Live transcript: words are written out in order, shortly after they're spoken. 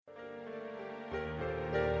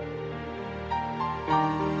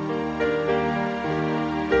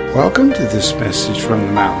Welcome to this message from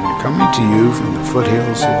the mountain, coming to you from the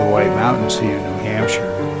foothills of the White Mountains here in New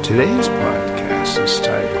Hampshire. Today's podcast is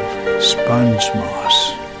titled Sponge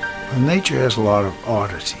Moss. Well, nature has a lot of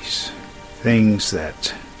oddities, things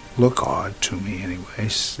that look odd to me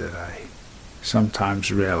anyways, that I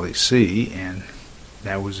sometimes rarely see, and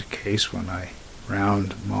that was the case when I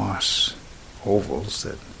found moss ovals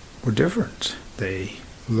that were different. They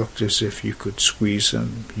looked as if you could squeeze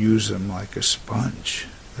them, use them like a sponge.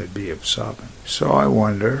 They'd be absorbent. So I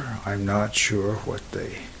wonder, I'm not sure what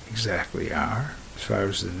they exactly are, as far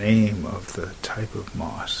as the name of the type of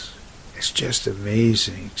moss. It's just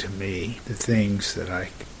amazing to me, the things that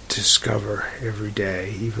I discover every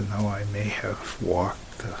day, even though I may have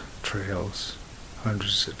walked the trails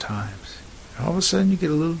hundreds of times. And all of a sudden you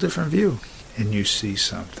get a little different view, and you see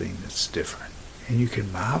something that's different. And you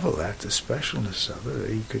can marvel at the specialness of it,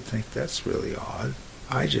 or you could think that's really odd.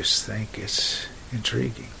 I just think it's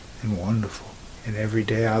intriguing and wonderful. And every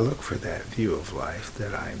day I look for that view of life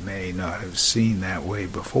that I may not have seen that way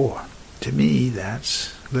before. To me,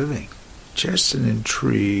 that's living. Just an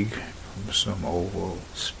intrigue from some oval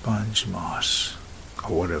sponge moss,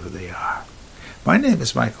 or whatever they are. My name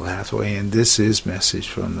is Michael Hathaway, and this is Message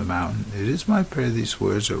from the Mountain. It is my prayer these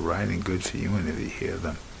words are right and good for you whenever you hear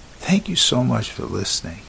them. Thank you so much for listening.